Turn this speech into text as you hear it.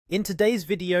In today's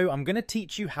video, I'm going to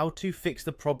teach you how to fix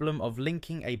the problem of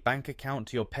linking a bank account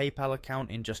to your PayPal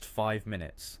account in just 5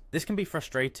 minutes. This can be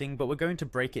frustrating, but we're going to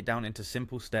break it down into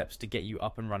simple steps to get you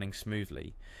up and running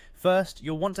smoothly. First,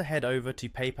 you'll want to head over to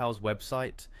PayPal's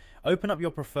website, open up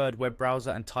your preferred web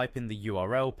browser and type in the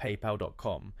URL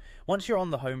paypal.com. Once you're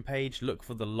on the home page, look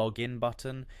for the login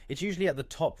button. It's usually at the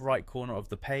top right corner of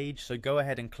the page, so go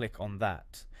ahead and click on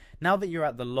that. Now that you're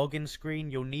at the login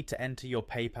screen, you'll need to enter your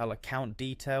PayPal account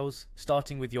details,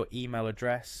 starting with your email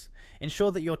address. Ensure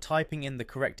that you're typing in the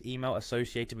correct email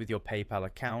associated with your PayPal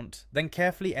account, then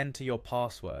carefully enter your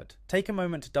password. Take a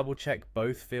moment to double check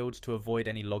both fields to avoid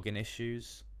any login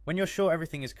issues. When you're sure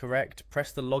everything is correct,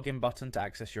 press the login button to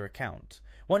access your account.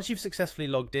 Once you've successfully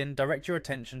logged in, direct your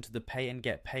attention to the Pay and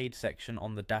Get Paid section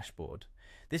on the dashboard.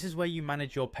 This is where you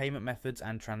manage your payment methods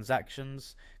and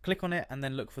transactions. Click on it and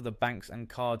then look for the banks and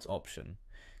cards option.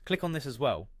 Click on this as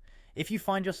well. If you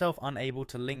find yourself unable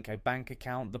to link a bank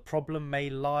account, the problem may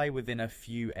lie within a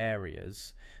few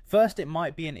areas. First, it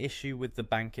might be an issue with the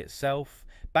bank itself.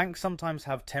 Banks sometimes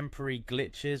have temporary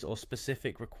glitches or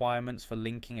specific requirements for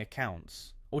linking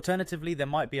accounts. Alternatively, there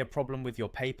might be a problem with your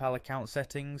PayPal account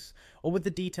settings or with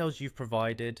the details you've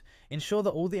provided. Ensure that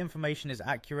all the information is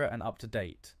accurate and up to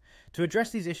date. To address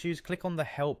these issues, click on the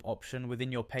Help option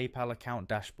within your PayPal account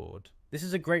dashboard. This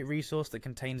is a great resource that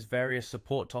contains various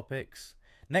support topics.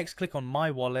 Next, click on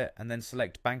My Wallet and then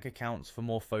select Bank Accounts for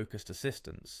more focused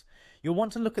assistance. You'll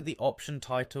want to look at the option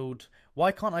titled,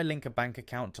 Why can't I link a bank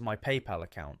account to my PayPal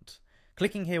account?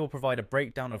 Clicking here will provide a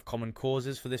breakdown of common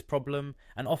causes for this problem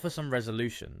and offer some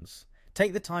resolutions.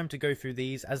 Take the time to go through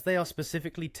these as they are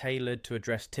specifically tailored to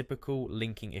address typical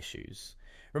linking issues.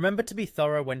 Remember to be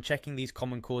thorough when checking these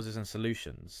common causes and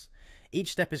solutions.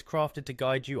 Each step is crafted to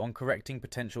guide you on correcting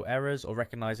potential errors or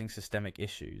recognizing systemic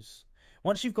issues.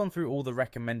 Once you've gone through all the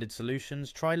recommended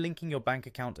solutions, try linking your bank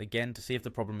account again to see if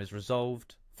the problem is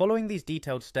resolved. Following these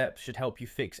detailed steps should help you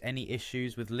fix any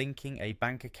issues with linking a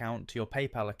bank account to your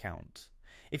PayPal account.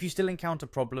 If you still encounter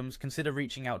problems, consider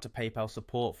reaching out to PayPal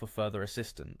support for further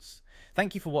assistance.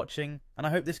 Thank you for watching, and I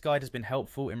hope this guide has been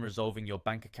helpful in resolving your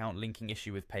bank account linking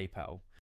issue with PayPal.